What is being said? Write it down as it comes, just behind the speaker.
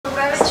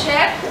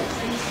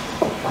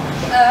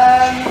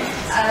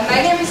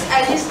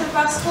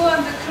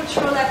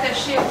cultural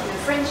attaché of the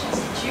French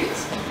Institute.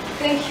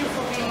 Thank you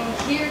for being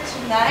here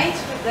tonight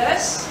with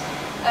us.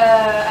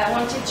 I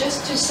wanted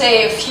just to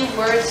say a few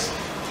words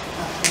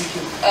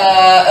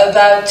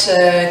about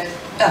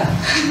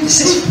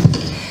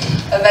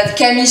about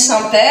Camille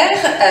Semper,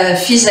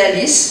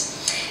 Physalis,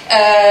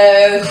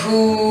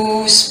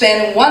 who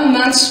spent 1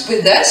 month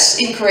with us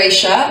in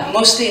Croatia,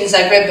 mostly in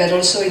Zagreb but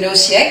also in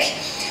Osijek,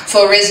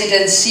 for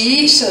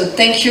residency. So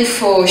thank you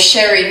for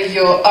sharing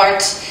your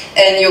art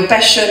and your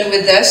passion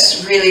with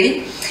us,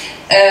 really.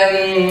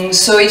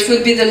 So it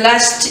will be the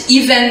last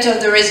event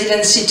of the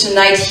residency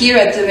tonight here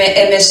at the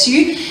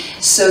MSU.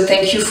 So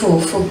thank you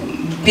for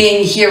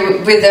being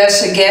here with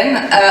us again.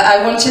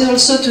 I wanted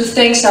also to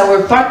thank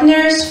our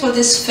partners for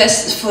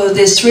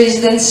this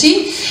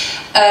residency.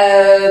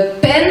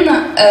 PEN,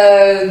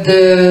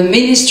 the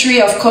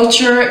Ministry of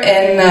Culture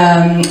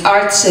and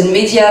Arts and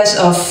Medias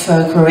of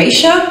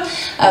Croatia.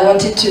 I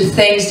wanted to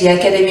thank the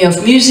Academy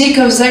of Music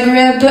of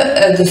Zagreb,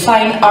 the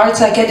Fine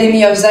Arts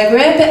Academy of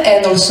Zagreb,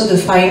 and also the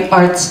Fine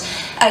Arts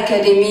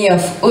Academy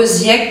of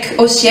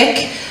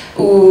Osijek,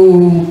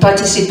 who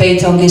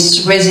participate on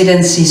this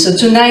residency. So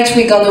tonight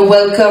we're going to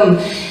welcome,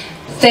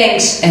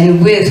 thanks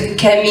and with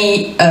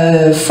Camille,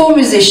 4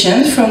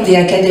 musicians from the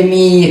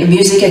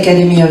Music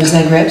Academy of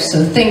Zagreb.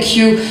 So thank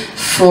you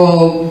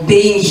for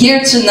being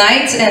here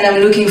tonight, and I'm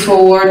looking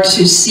forward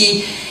to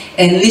see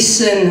and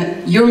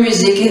listen your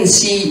music and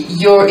see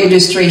your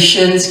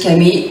illustrations,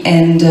 Camille,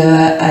 and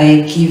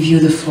I give you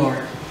the floor.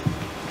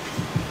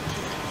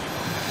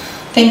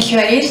 Thank you,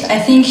 Alice. I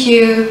think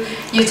you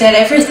did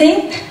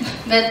everything.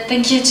 But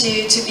thank you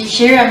to be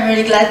here. I'm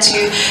really glad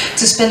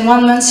to spend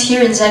 1 month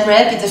here in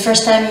Zagreb. It's the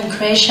first time in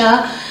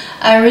Croatia.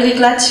 I'm really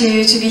glad to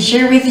be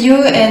here with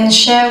you and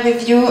share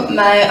with you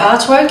my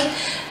artwork.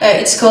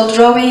 It's called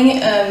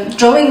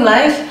Drawing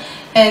Live,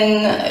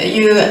 and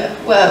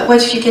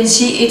what you can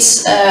see,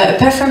 it's a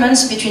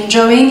performance between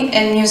drawing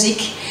and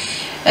music.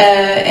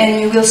 And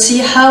you will see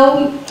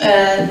how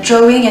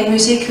drawing and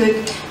music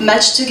could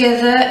match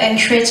together and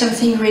create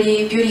something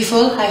really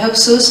beautiful. I hope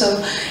so.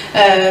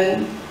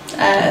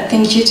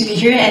 Thank you to be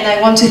here, and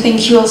I want to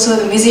thank you also,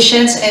 the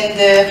musicians and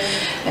the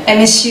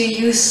MSU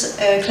Youth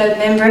Club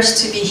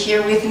members, to be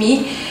here with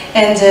me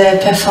and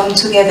perform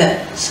together.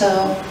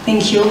 So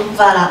thank you,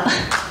 voilà,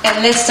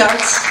 and let's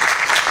start.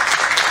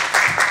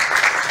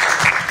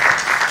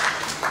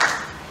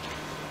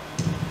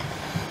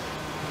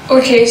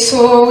 Okay,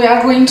 so we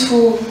are going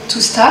to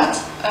start.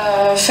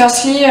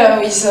 Firstly,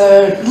 with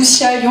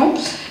Lucia Lyon,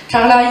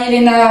 Karla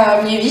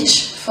Jelena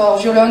Milićević for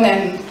violon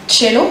and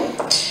cello.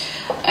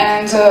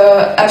 And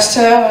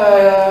after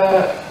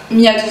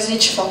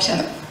Dogic for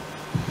piano.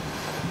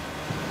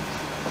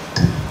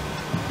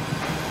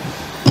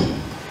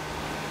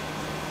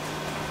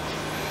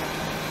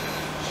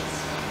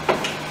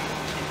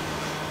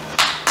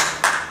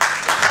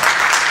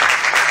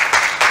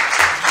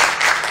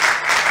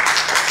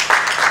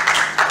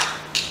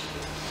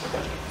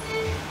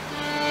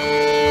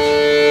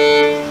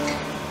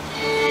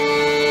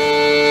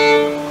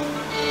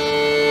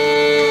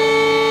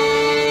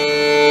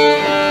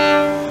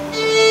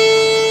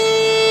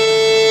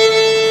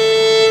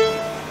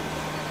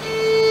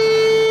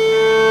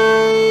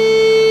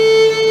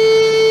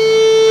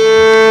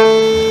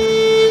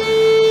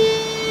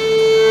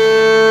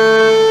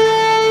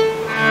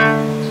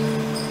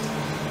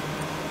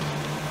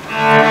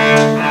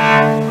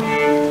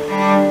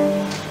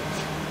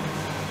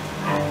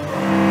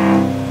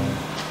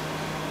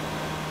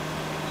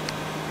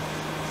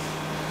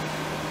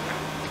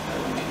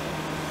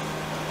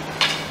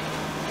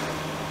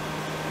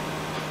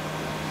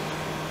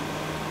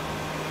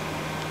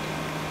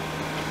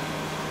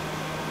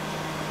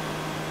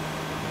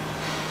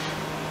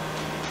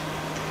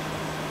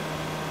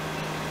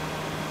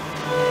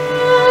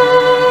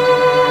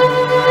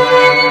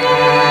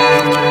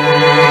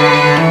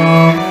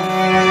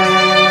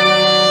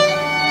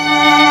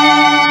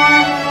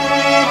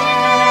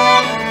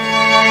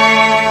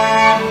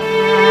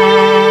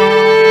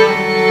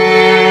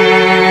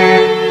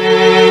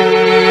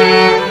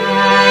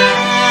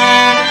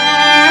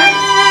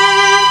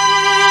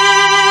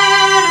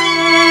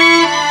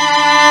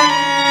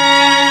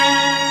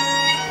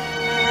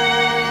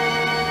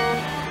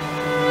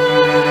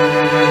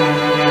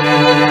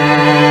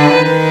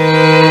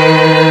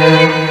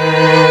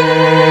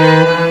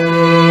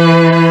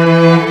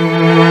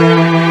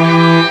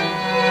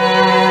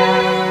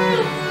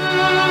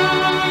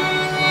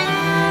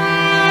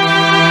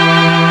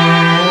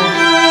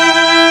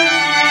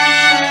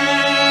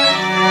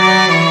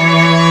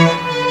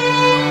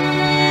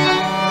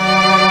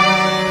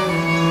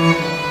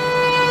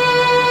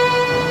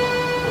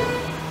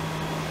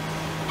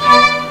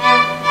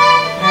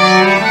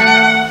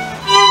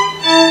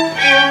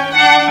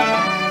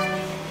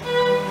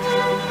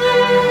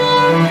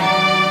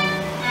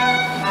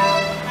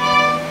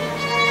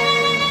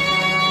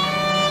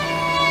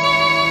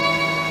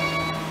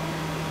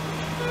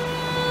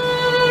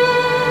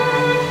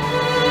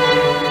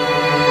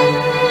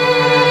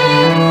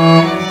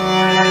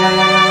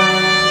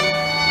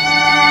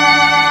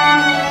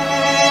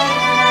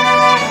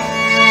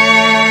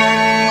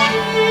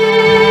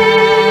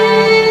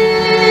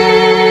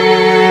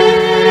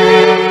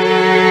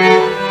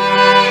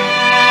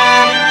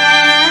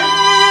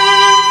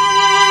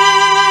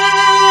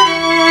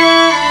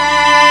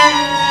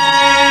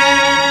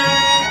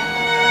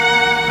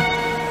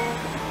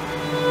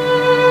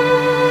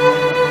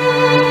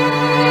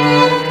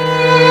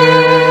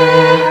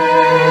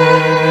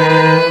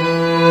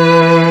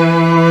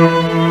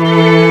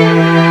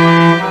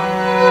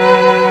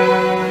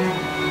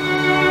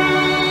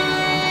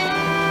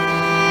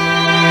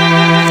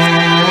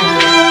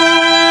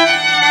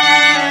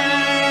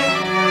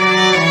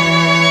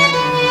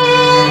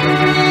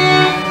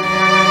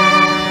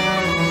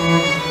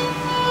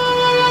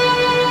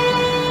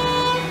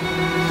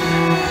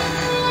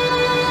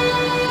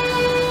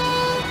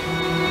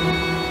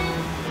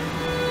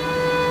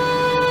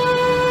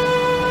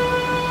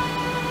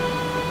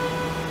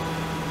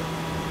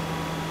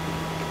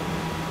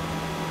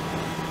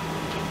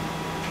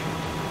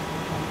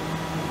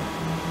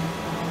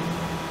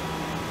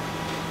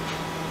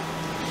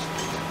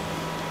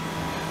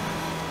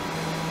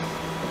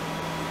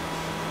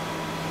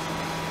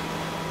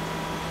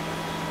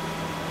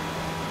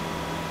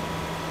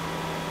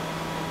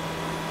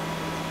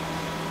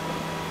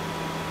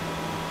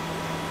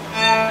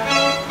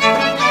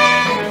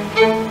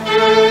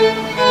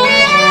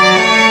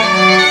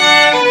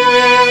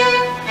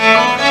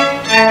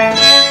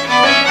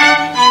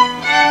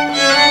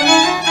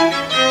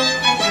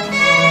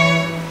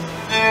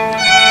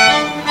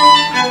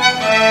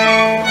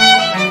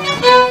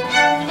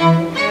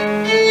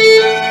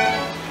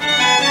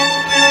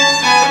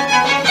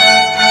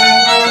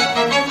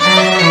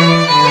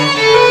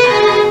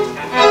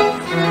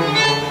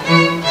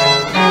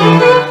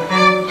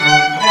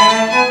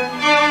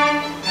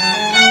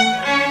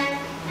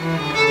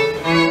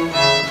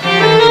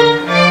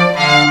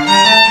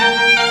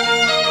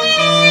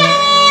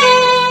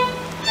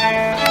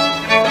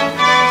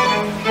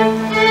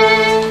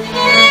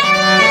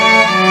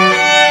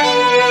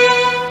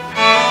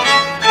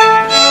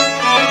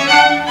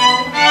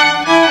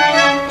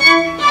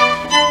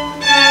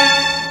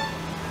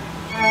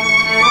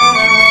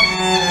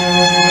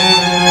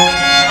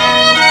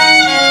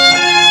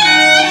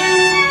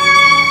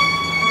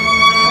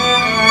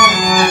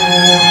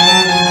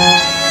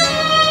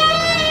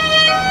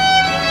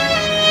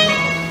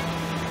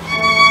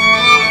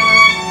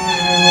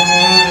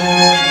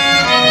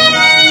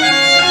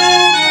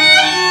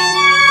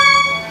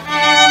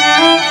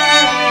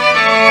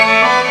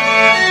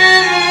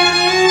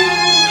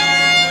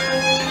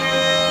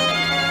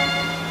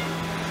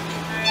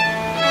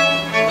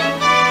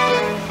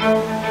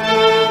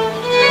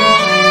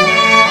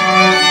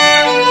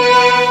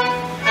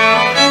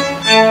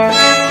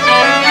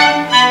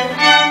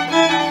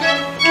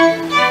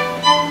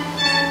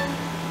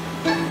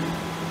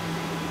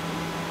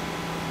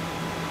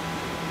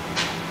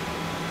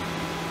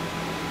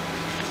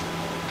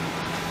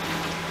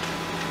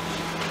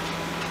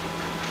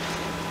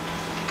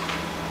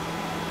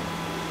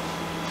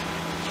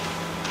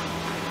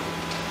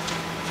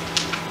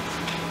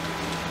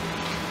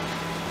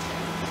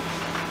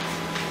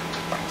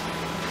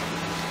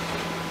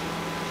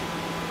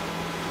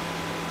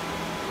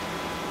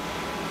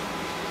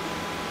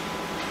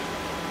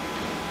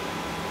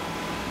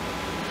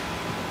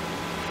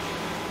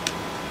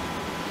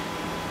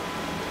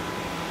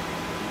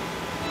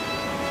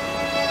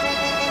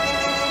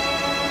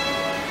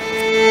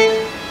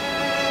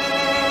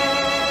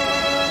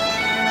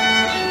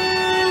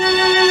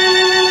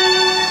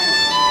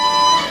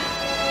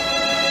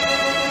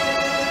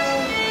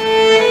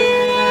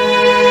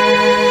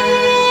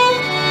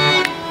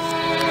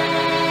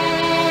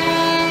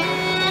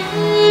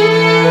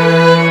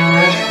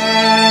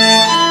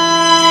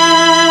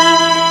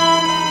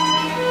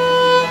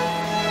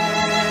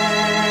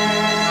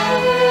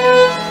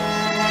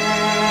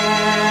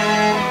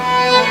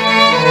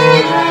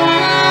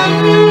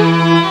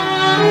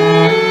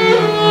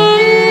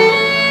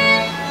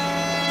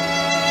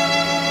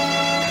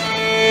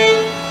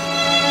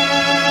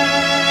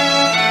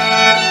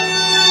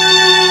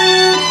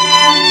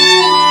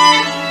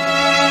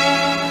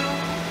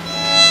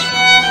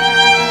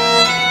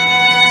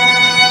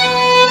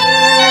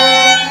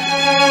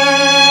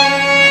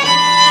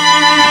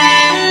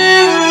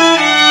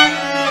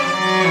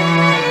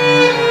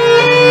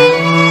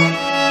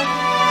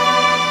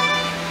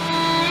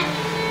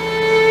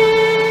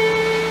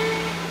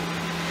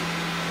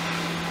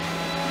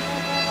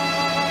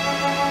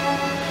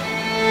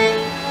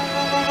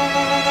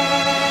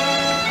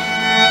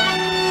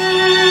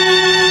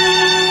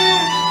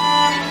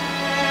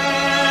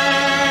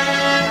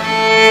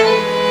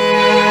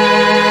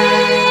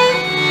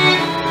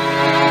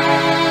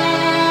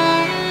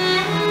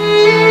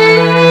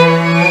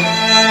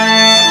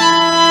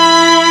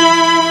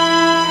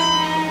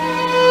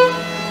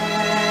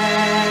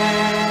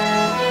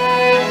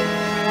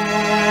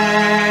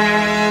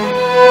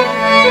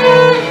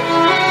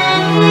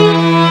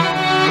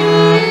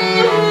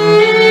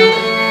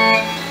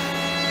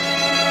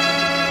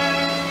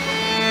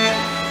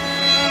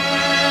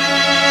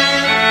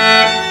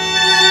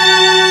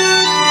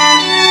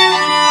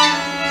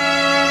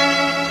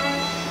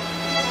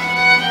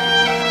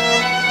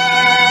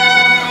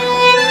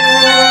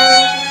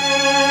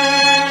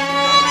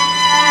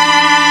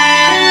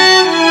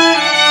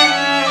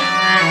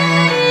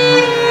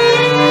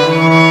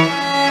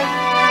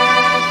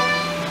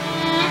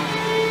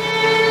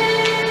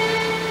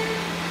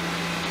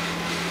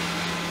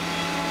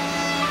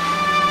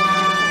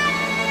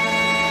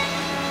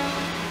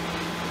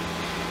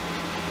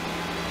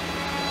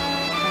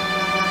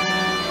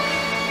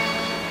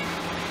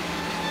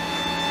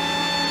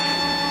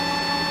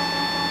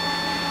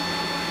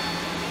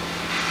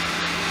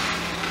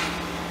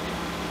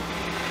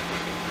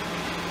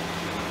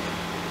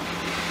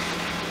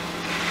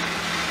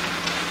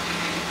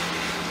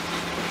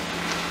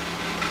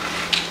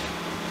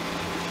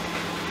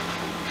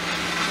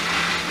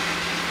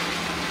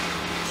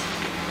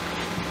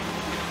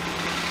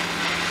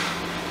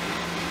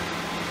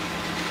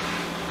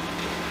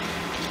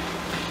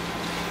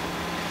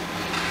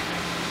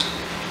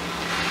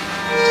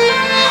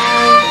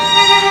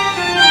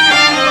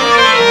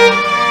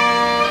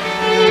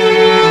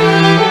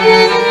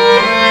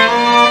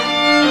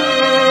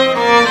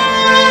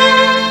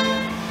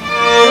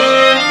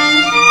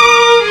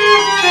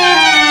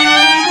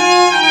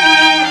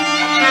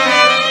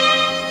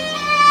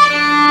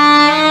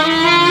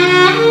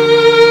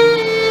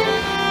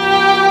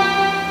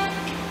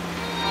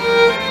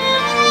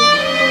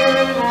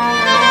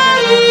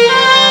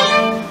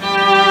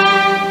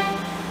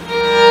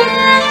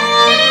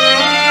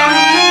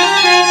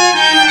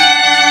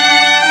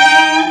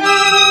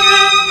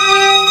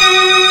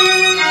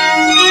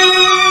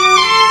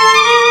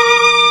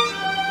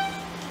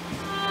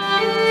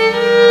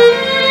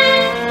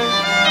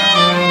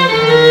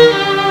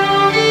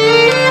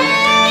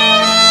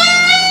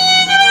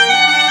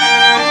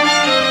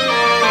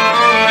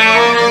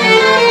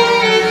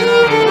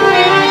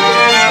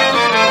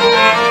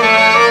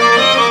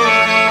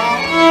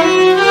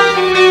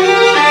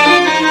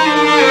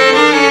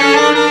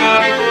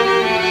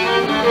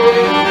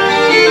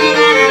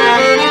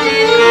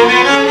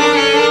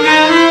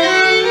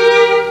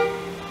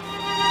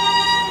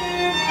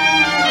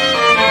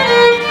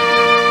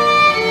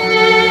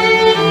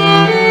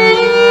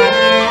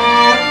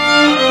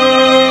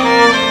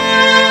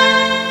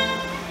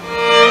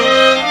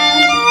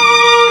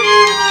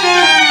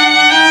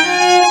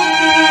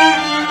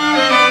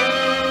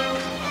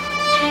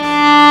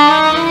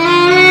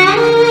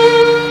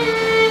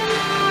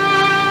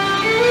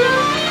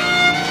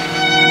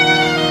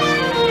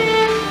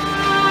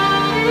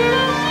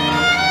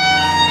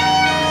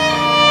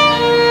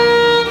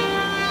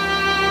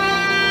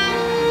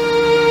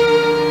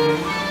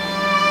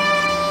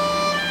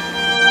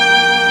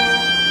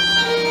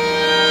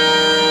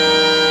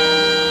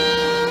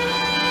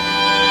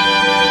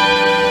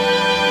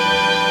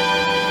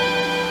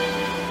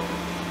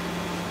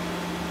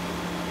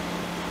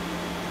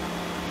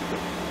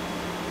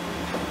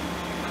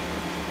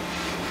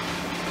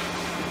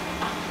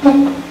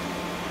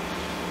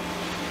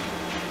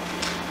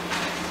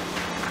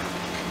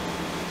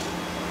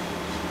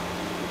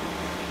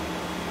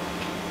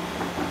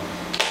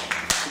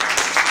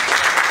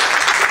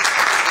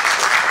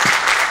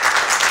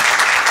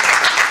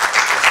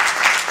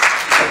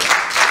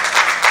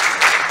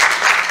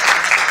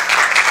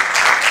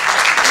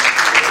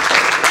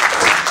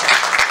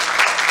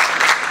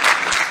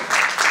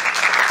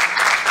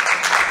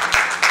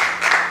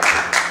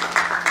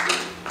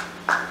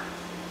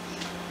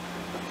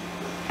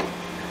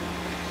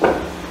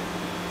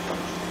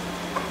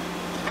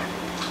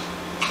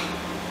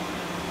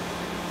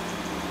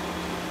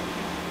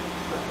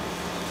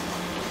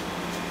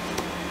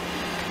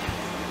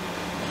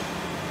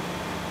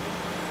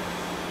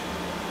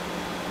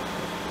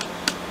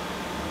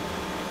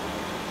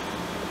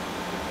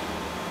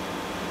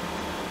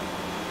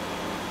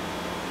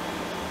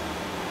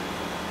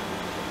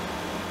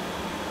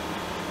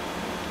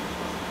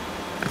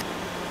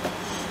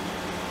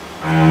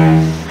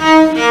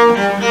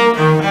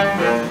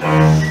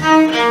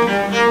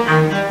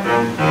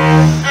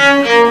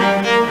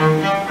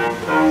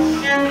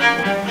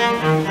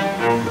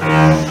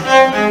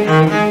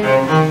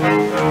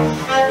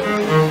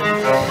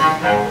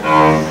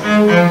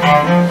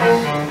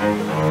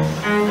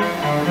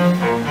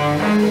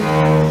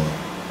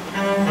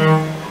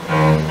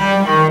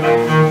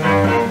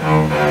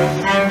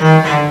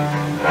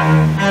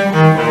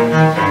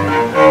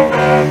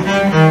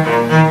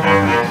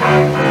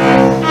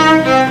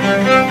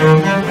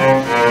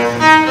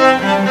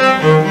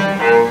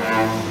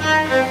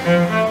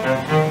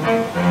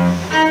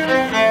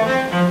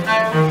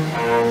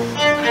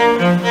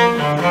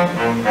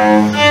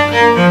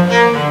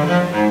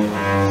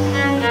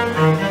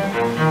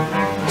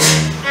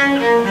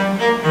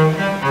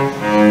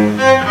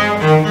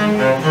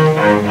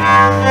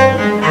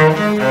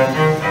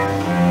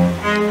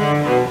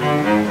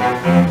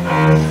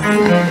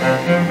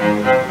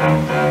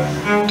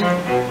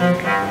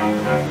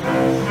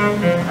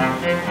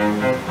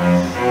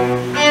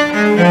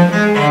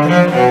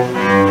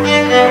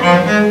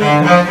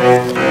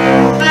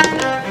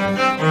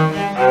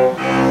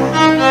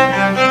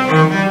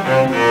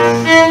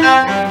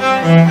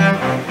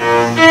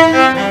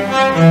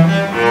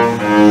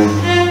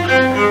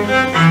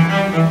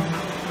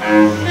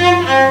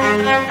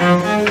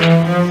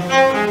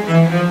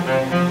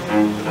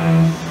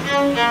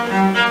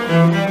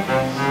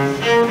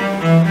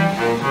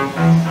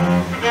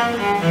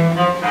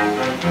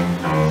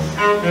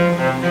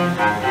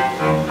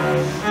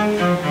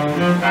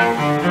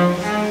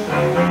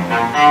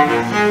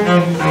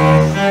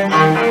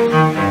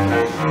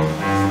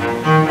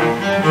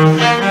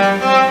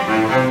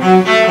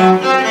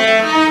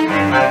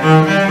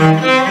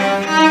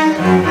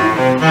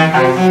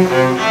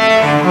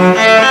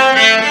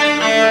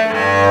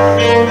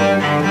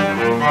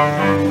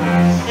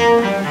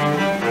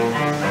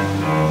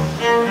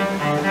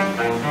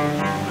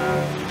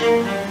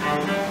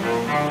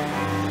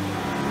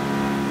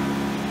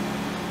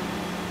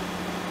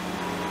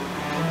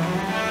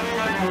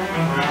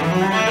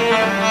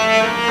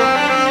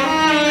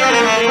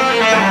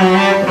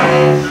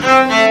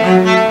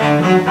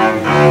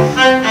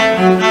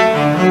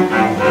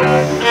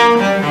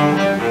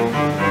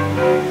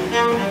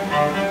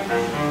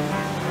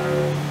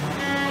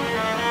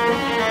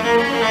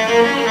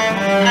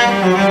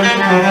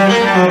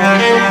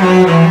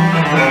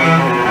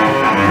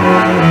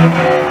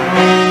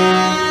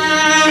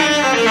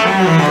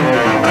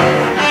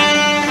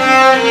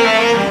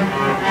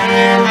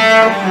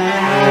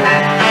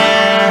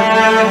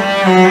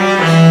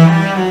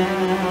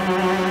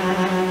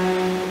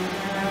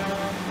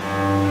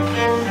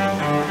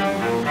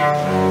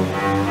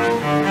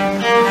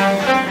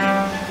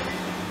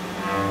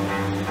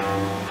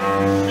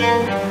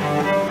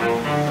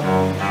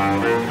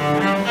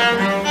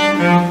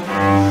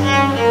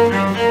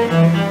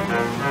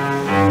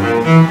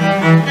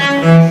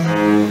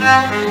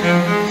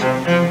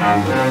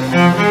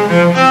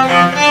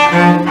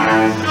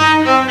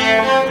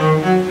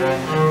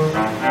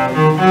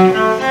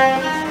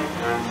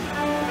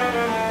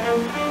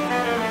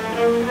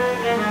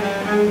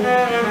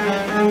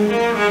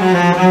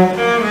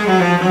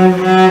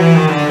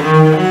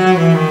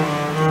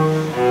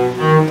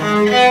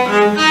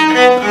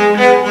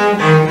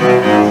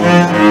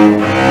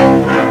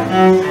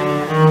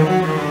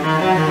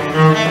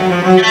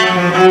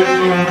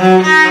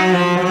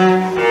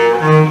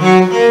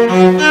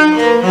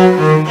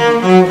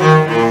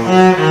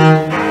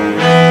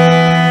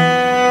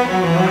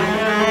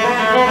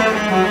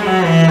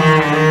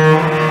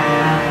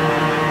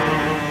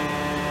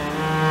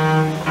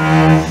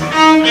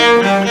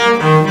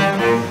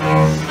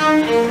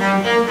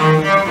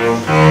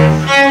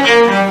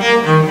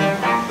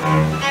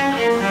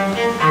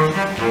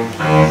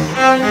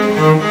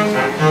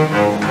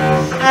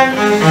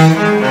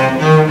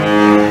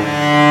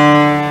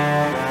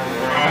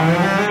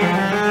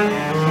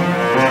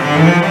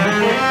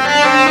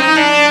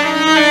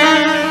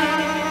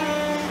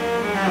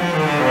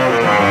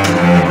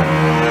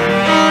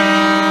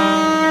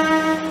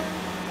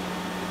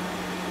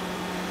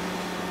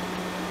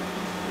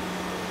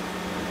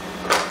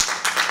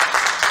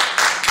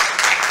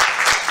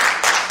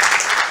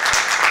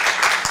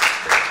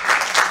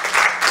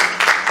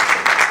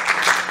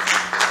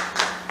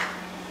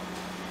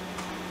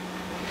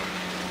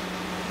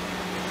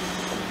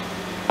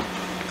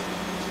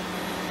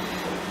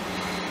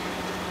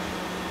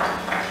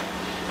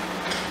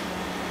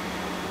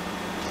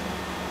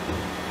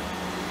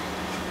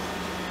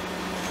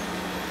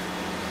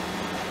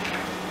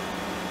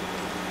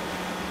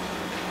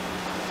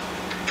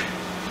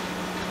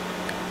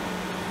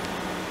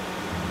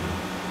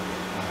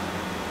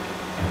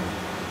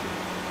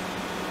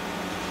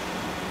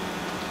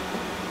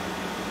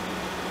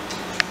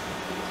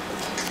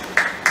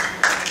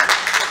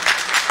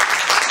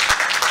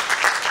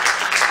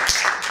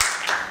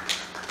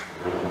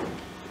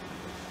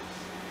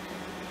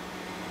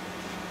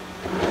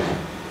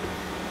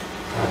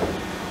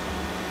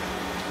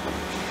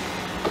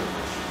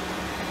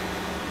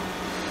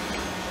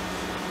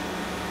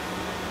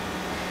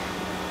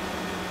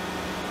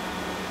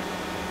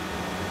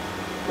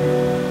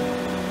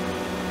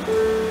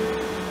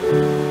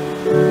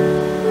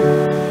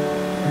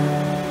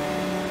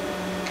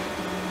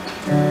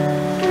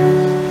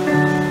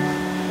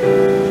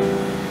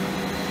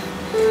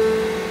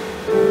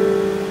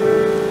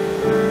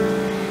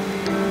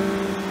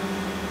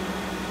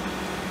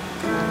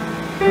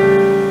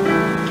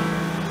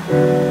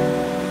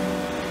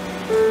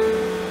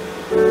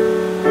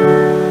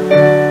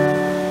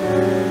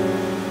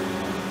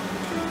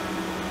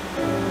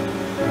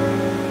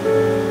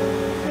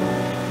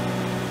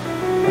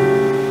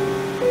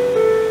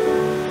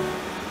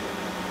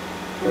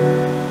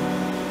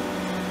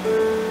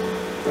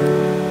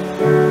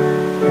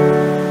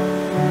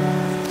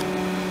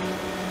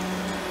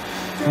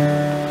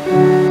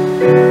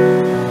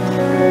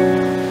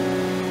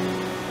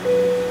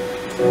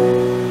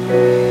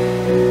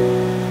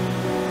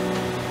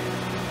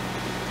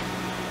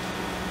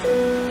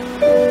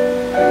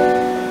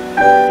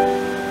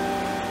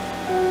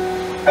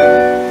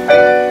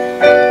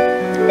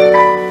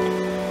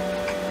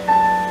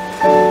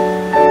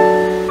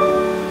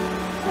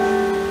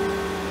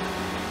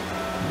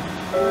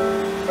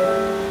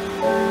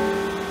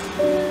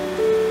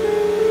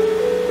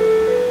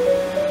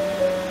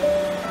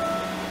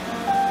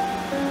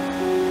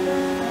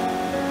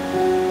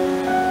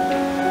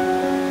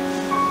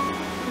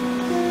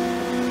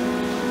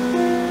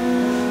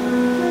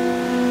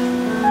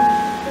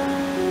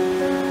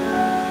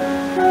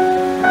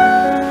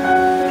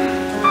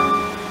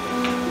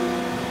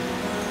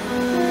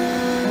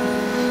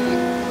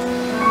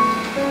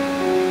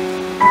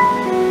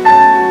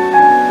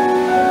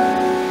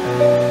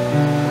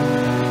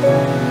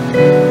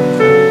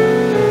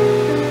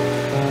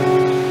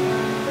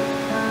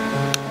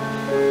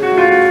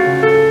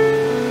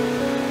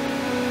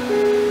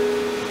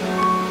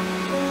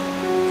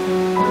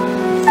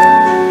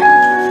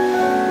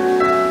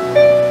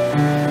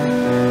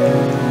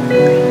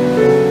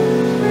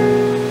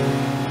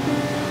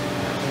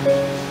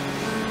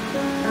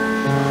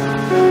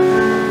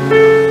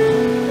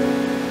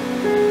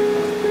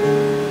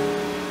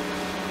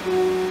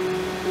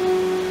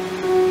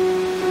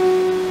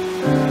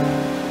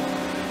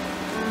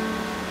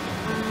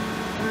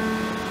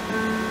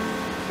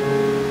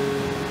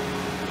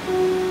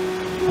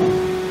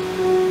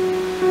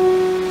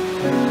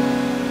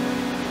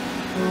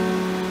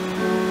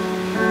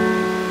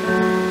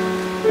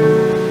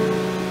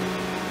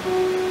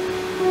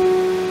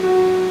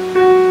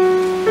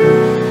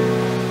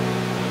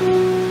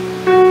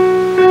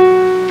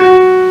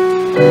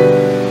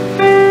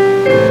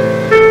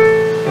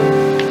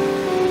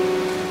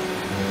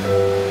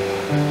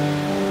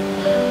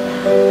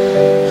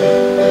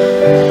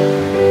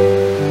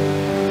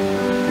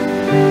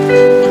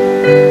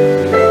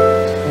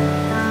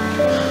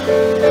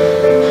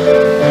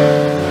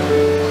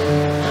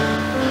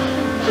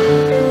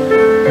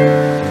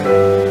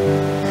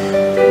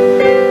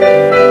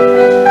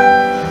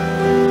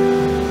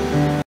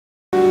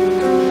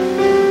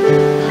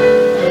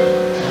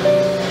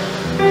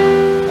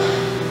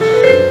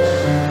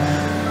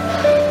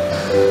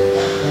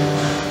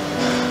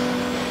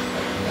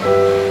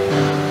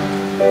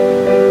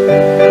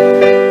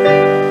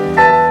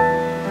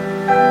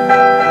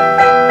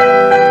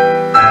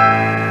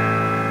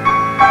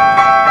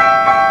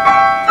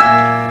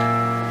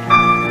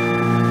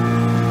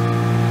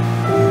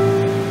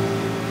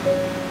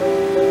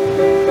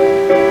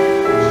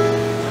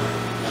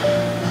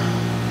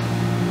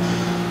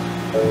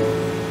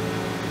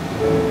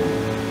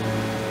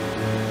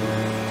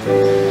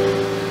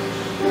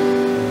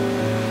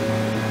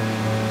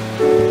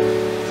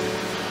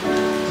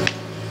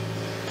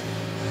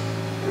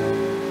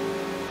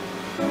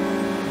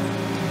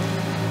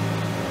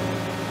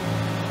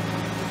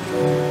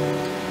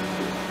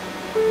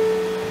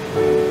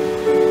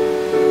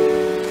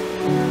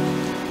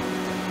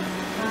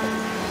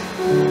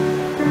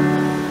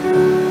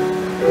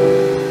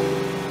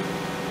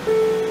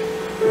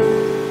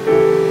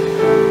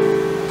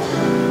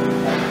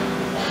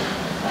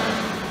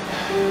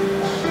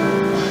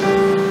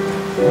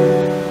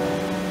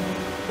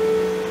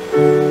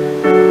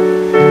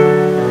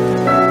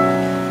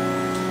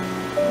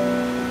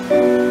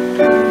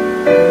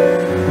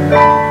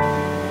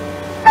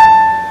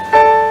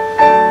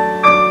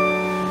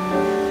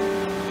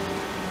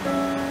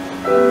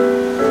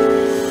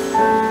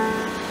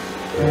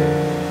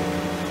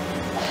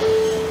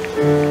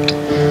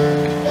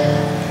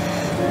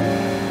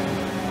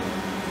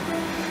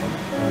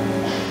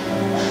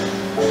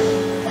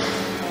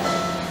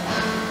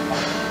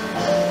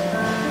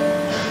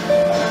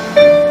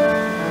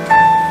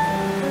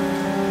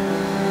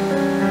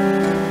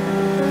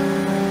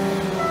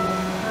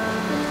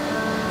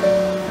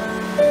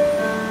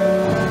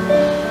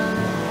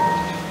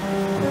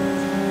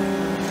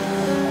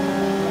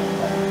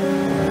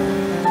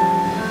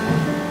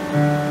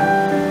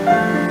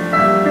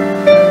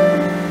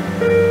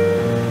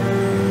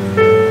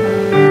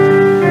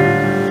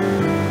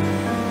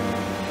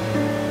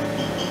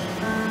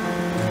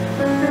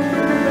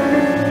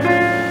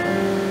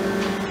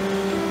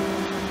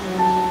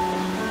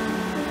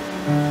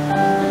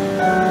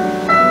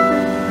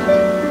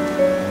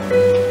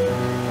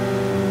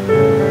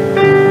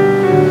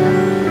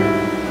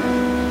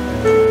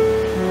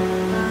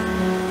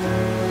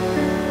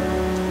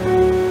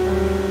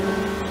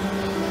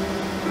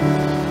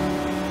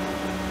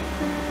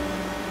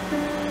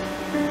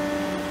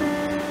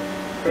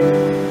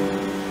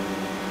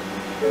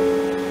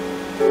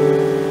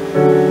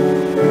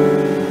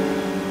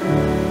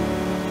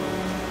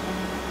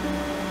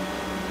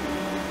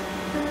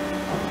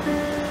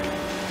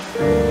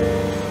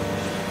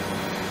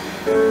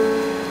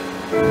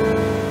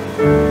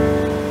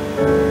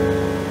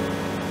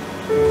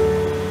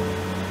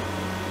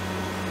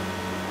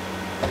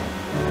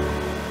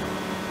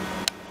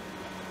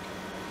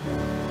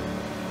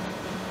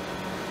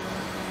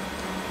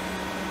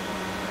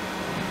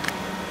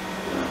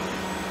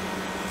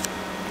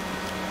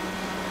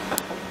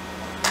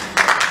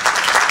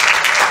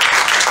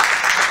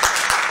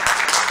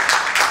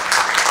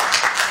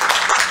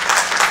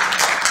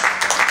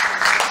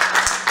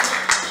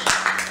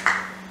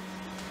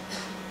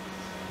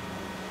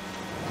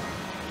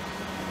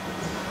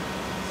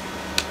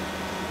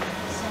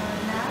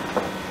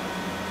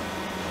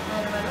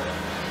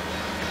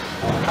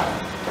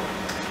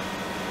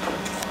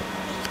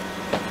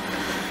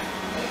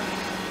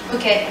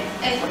 Okay.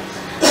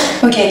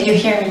 Okay, you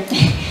hear me.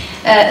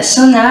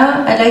 So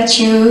now I'd like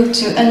you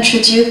to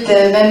introduce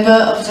the member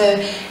of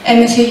the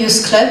MSU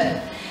Youth Club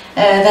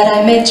that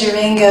I met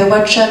during a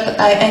workshop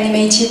I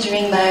animated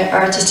during my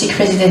artistic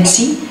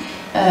residency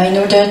in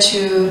order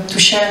to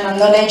share my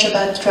knowledge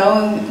about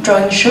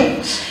drawing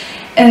show.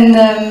 And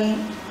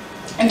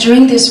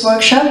during this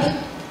workshop,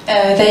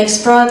 they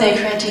explore their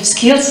creative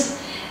skills,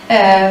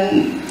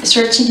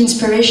 searching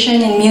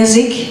inspiration in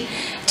music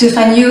to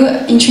find new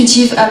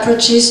intuitive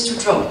approaches to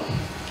draw.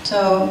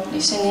 So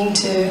listening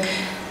to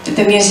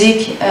the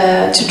music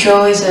to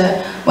draw is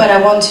what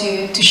I want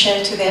to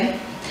share to them.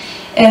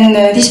 And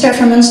this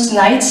performance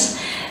tonight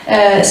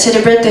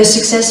celebrates the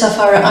success of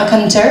our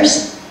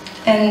encounters,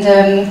 and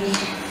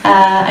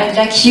I'd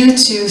like you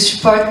to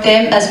support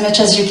them as much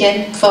as you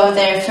can for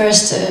their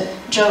first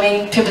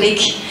drawing public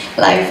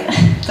live.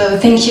 So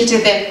thank you to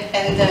them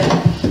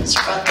and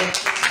support them.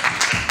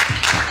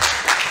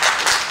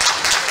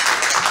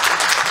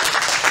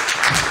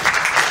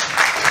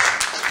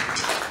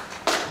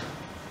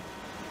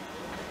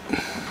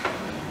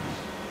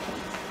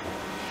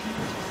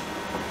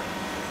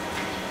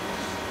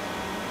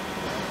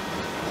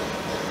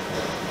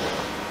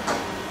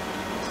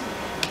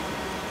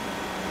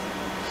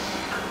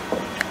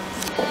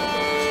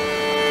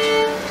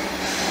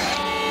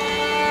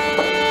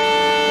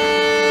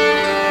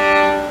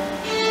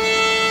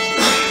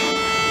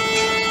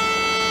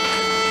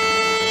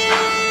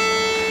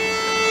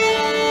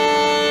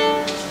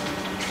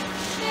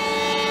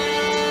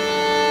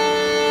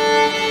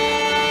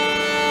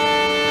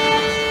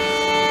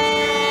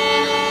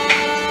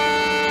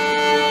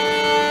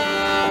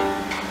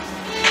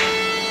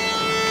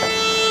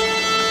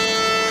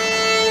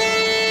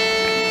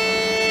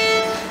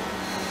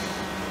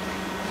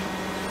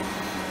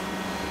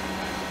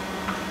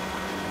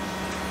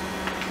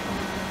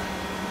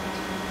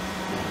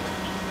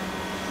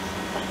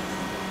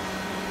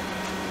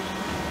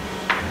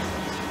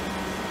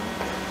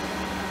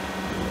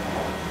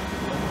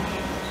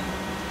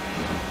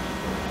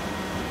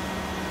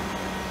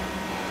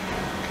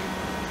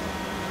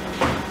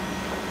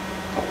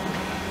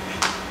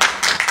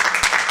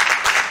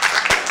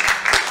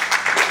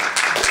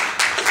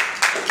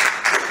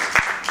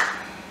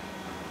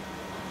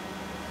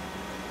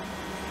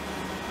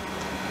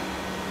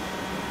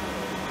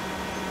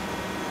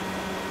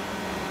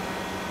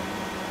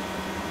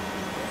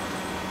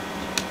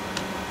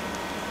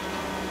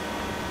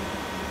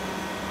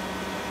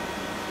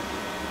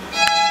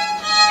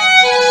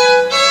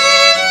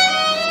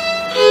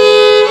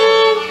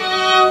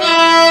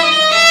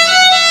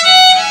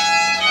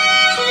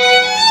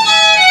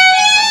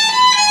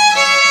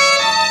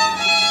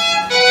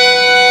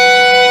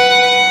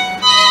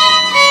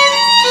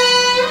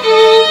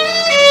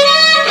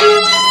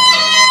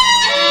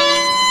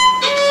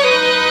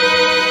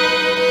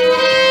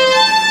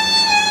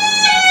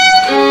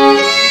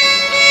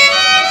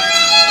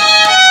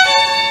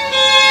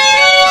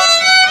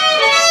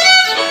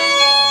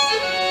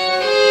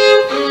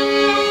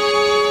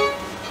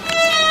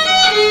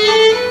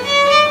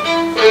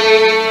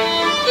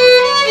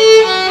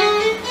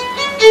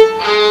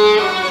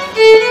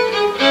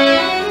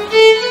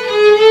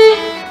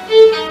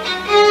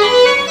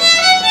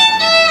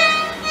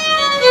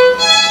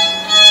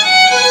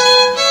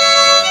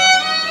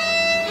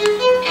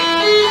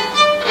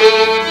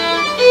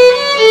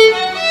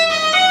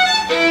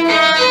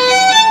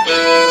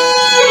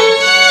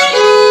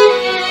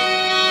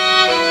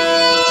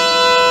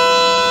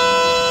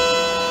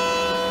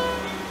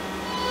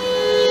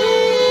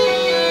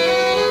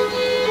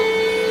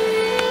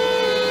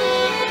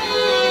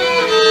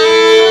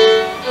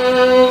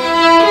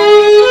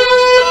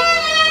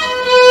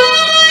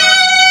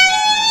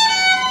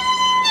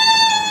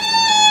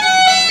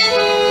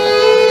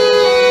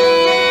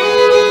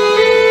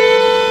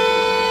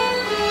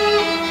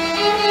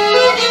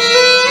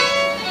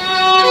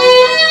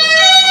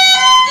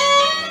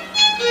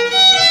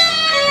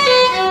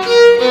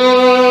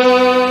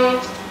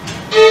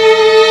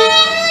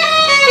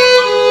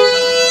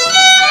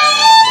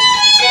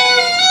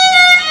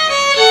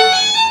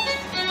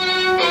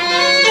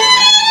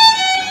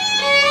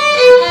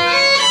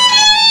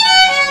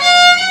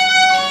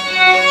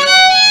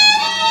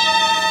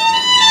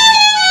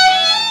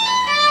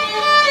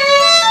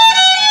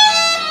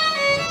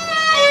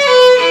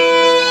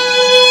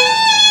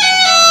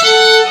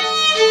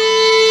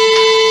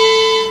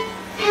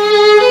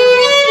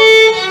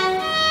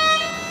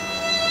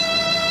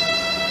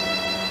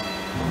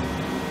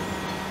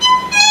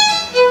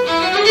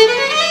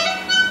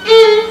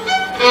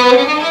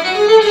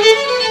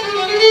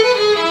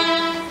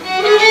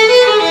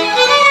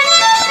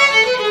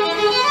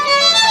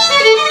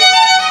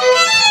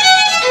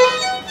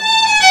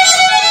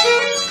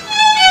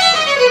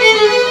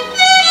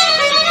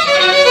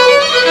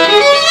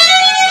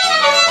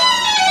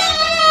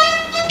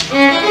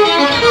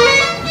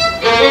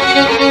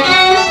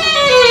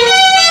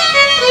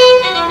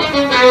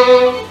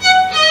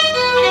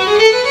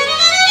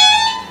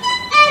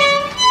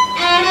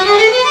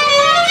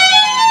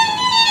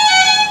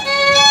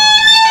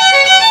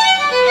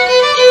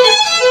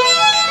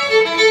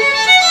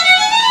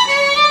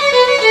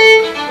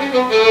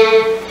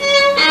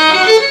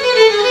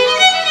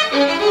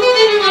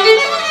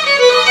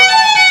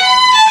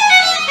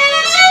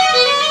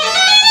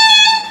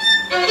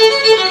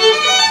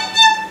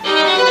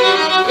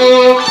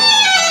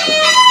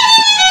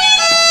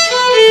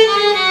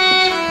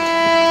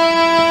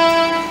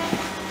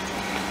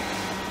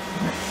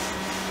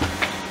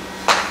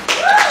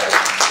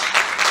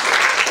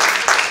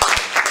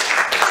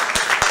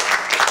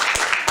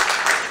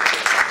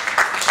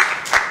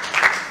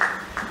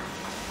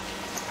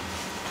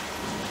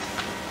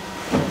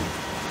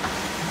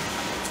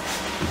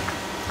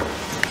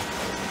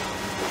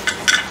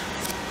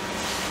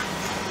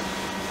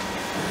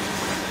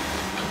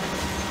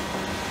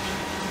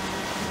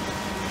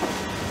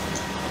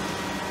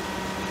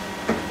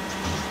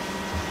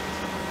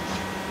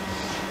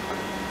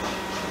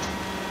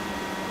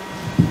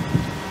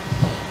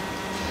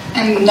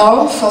 And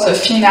now for the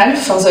finale,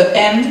 for the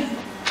end,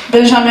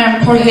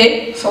 Benjamin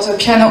Polhe for the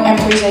piano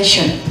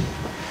improvisation.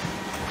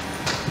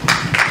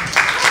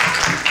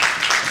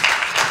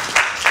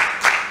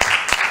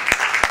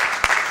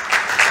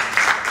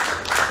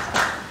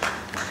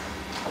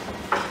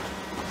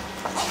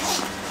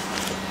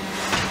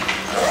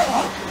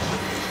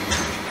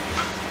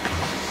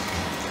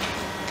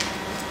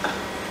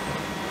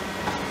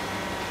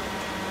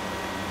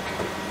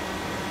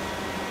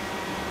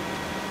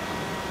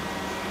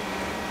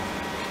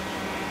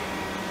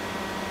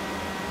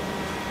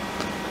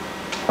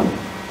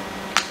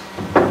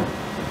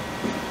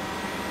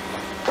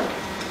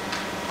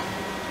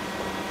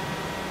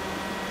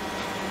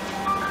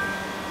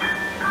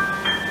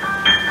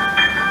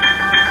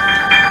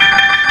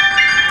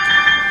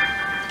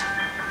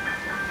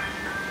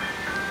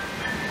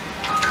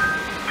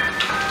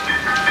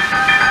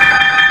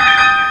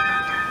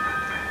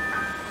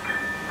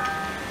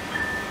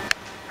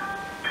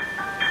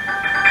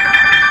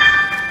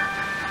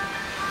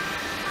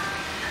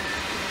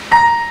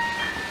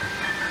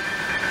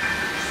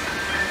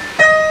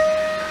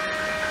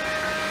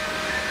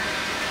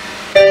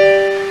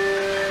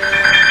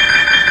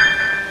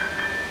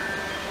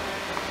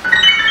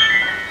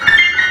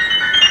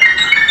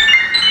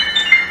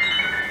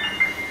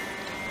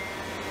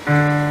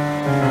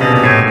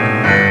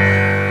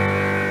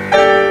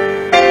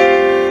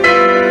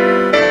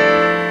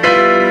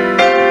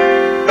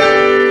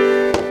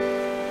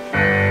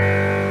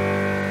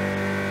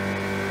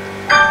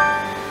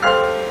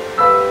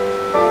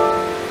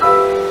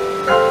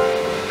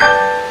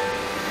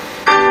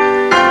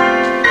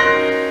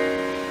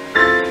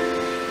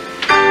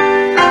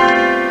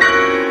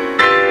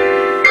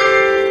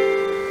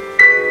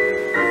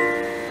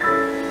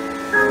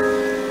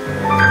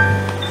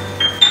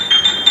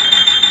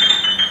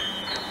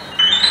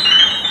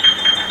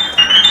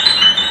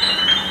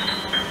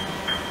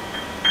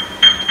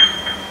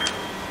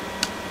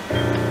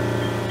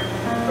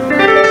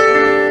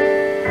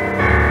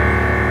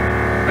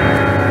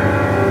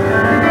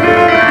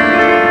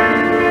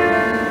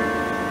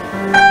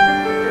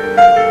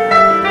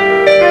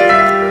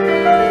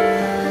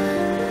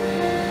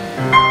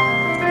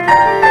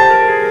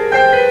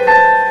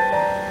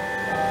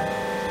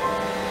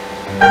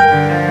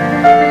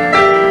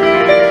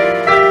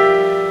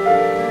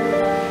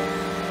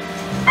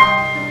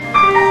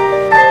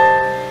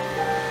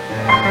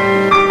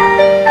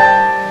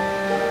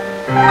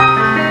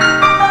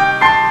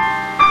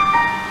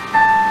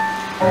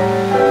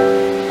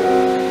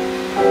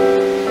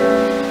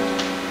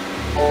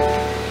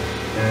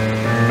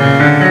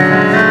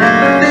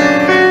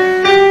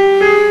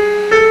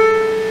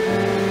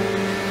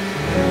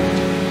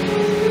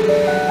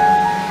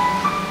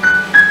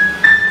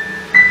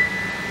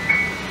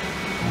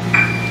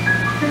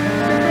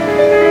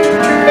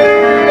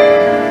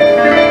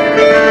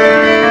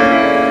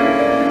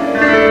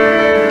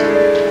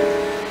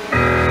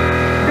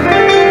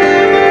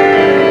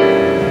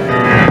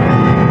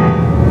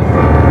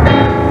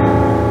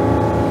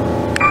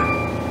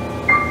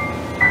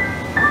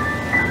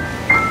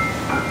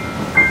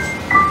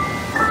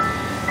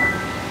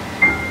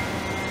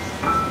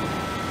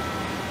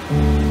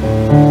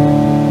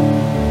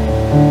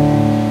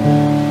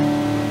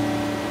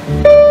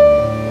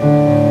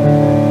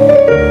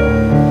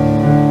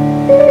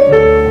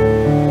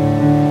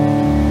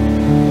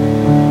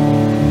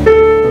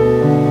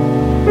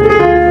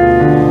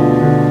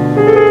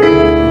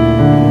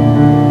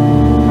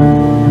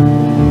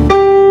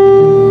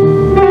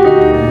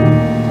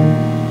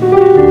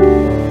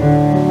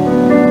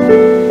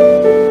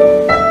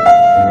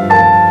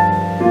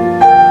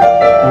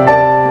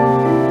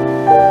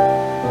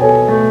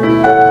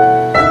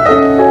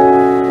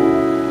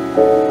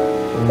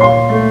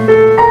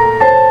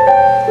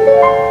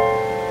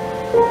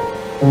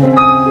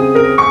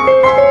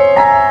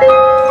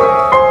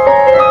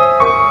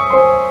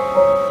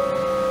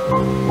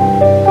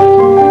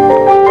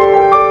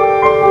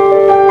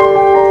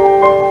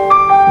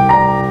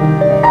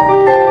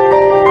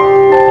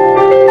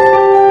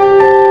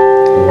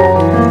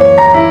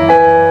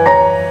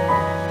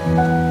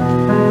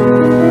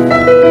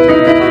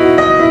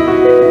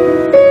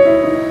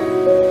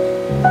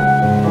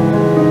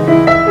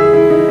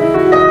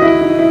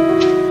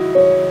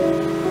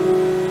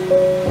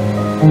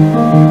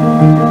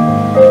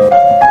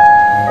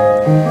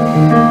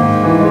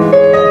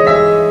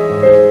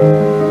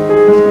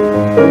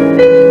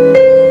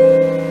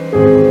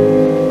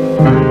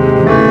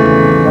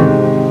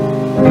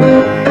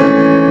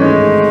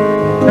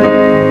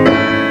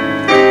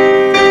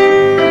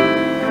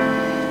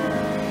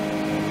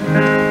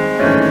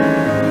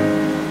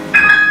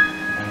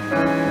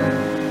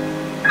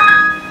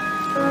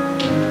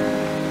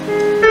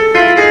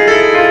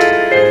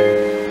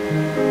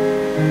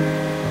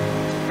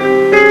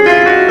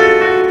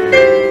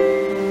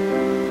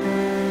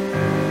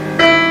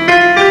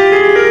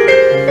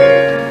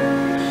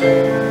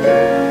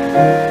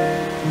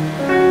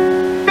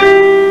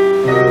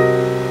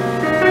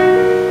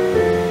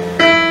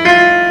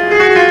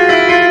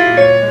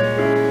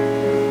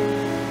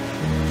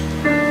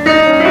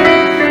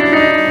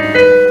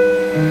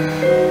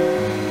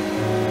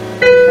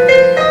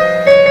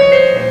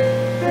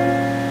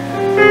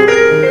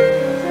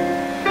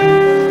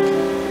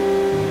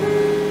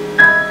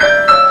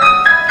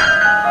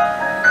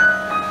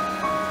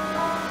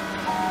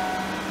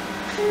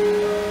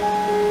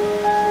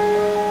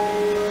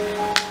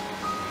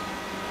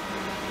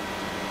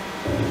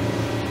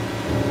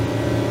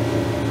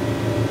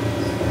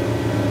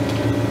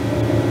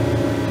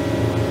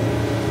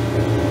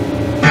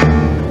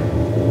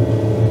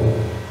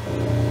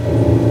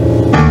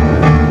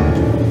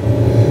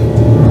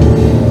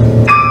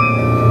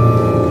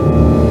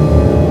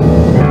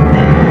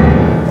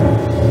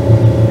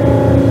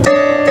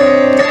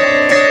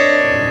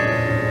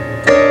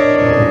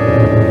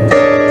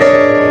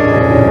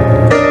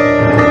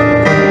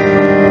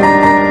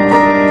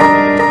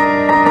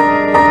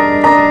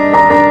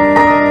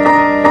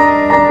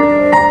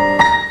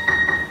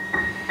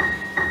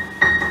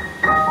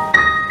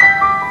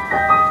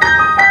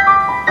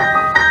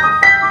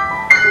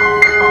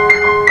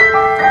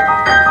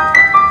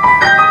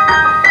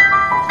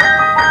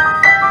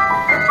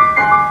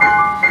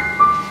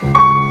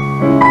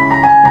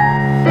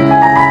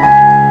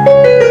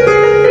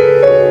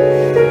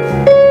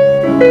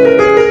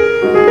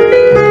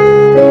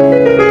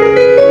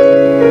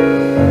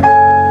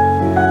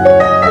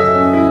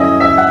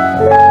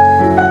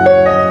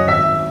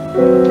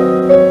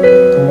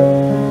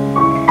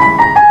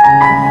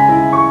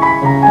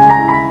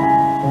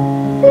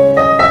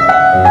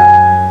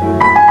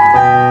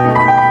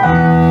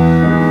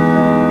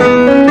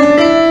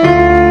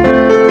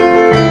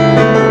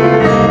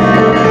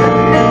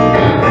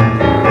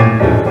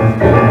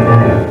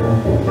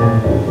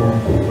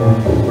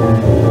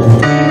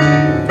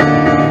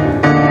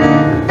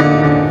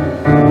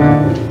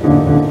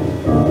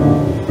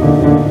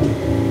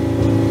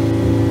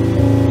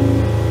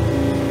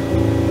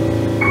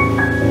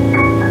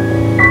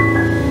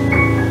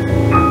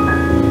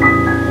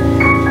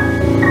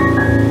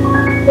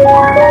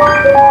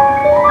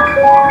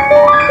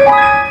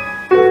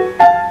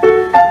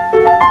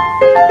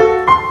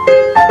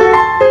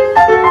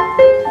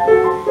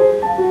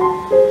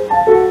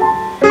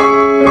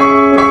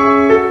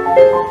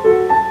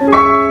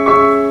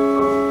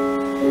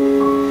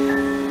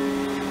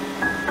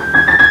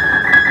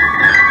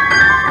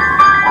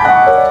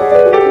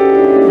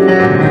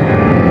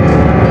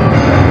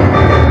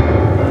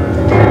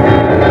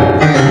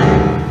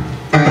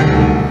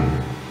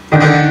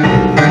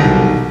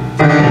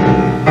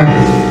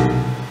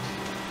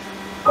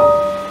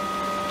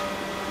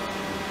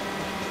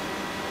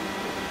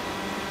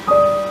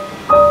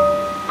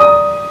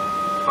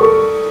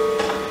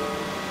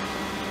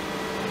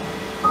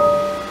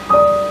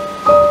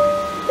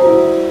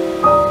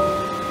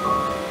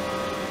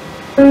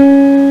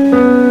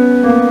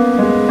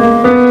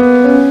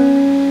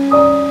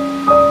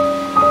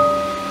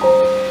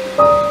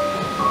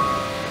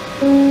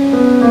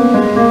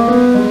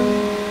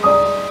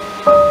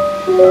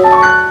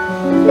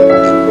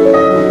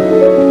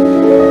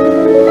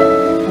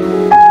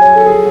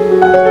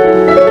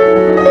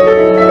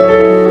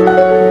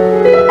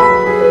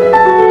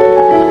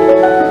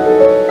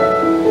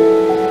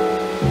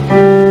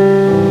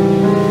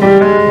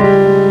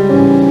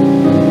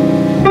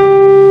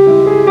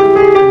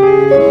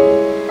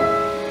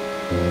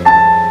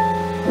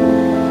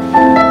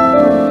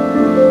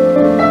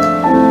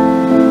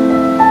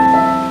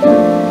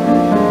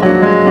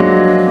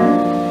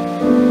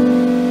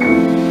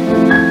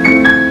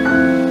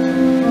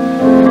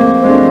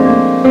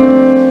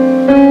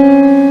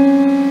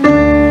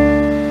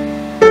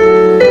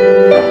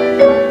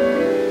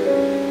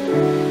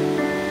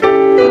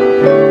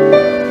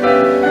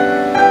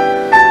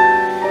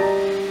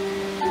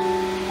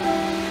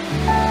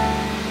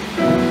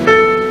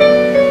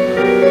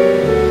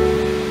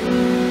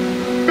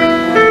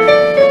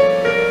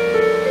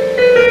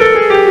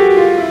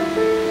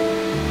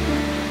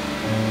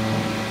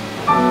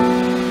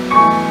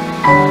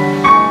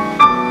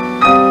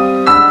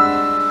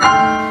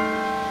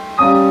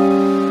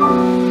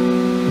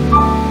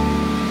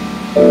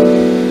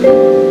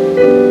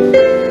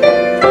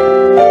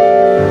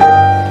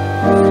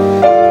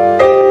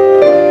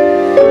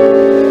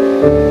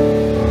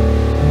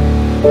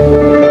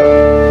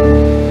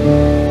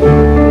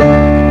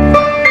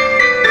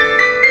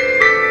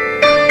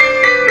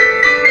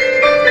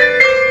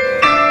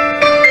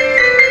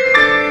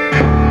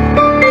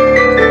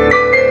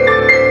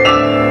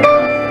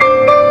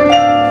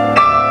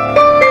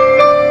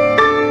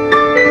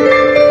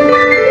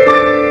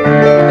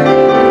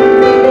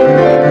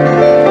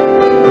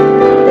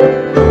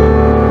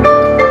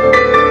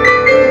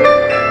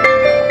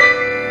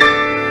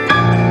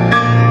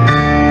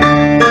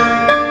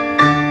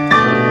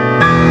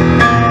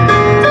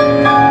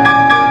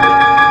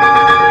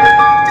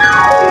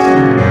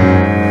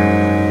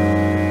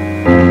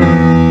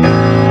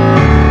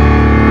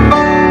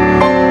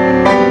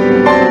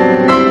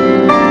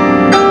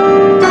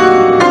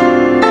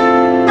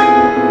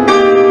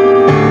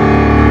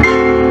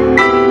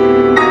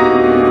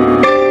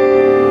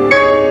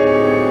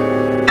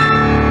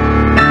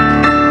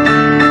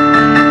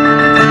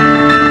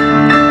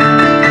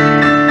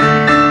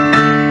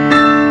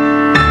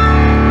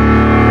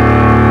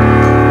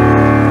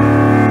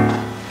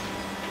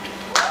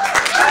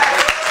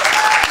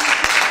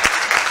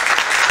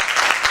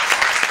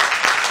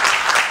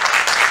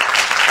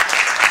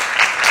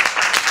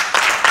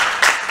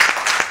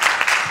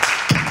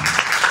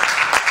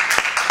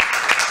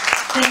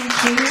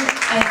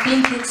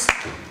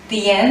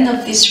 the end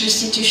of this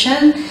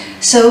restitution.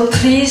 So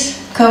please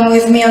come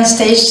with me on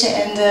stage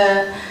and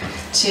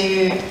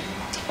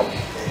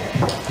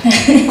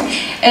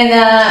and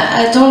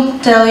I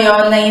don't tell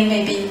your name,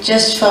 maybe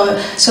just for,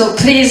 so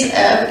please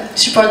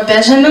support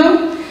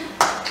Benjamin.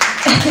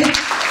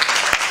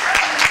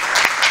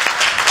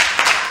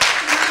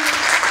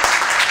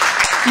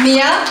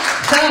 Mia,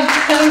 come.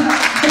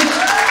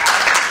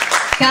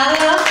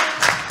 Karla,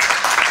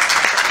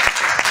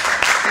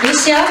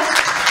 Lucia,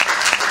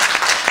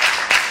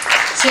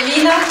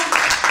 Selina,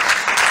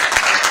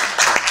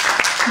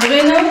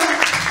 Bruno,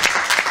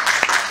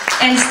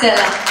 and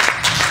Stella.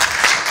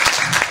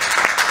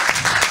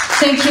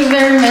 Thank you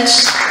very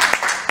much.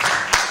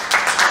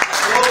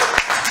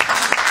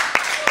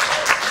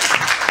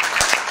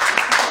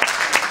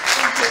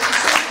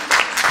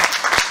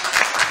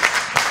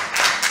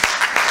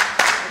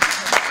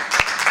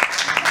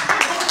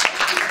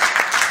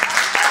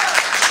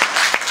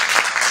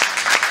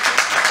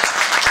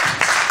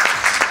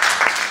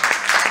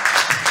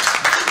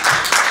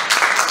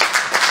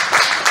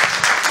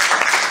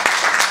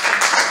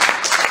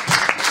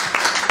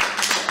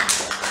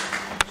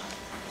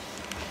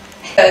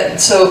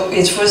 So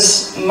it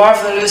was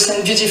marvelous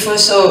and beautiful,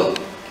 so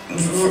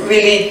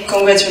really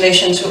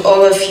congratulations to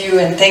all of you,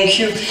 and thank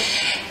you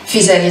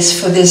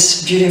Physalis for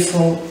this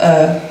beautiful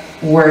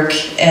work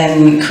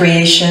and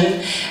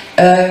creation.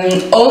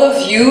 All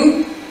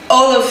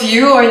of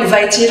you are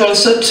invited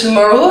also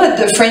tomorrow at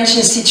the French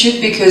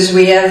Institute, because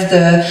we have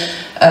the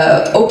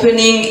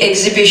opening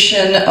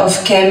exhibition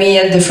of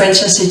Camille at the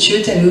French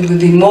Institute, and we will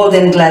be more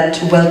than glad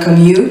to welcome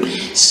you.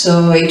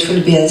 So it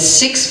will be at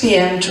 6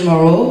 p.m.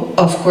 tomorrow.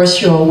 Of course,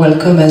 you're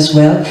welcome as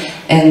well.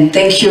 And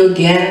thank you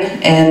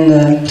again,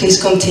 and please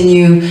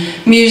continue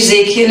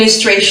music,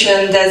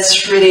 illustration,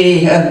 that's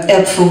really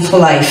helpful for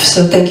life.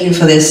 So thank you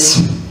for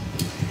this.